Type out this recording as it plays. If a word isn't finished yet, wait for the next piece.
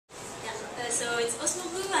so it's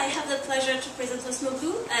OsmoBlue. I have the pleasure to present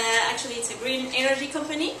OsmoBlue. Actually, it's a green energy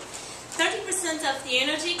company. 30% of the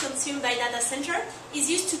energy consumed by data center is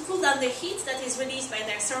used to cool down the heat that is released by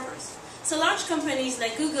their servers. So large companies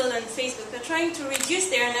like Google and Facebook are trying to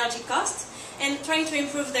reduce their energy costs and trying to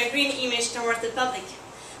improve their green image toward the public.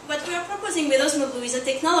 What we are proposing with OsmoBlue is a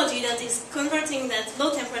technology that is converting that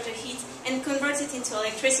low temperature heat and converts it into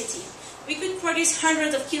electricity. We could produce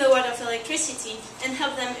hundreds of kilowatts of electricity and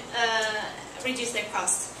help them reduce their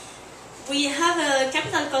cost. We have a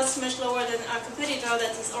capital cost much lower than our competitor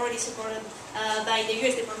that is already supported by the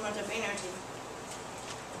US Department of Energy.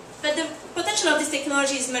 But the potential of this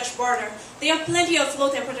technology is much broader. There are plenty of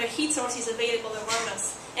low temperature heat sources available around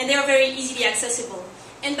us, and they are very easily accessible.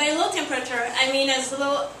 And by low temperature, I mean as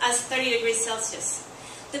low as 30 degrees Celsius.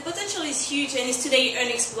 The potential is huge and is today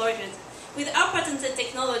unexploited. With our patented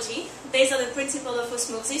technology, based on the principle of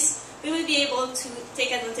osmosis, we will be able to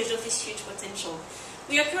take advantage of this huge potential.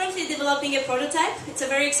 We are currently developing a prototype. It's a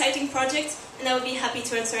very exciting project, and I will be happy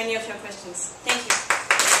to answer any of your questions. Thank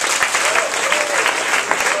you.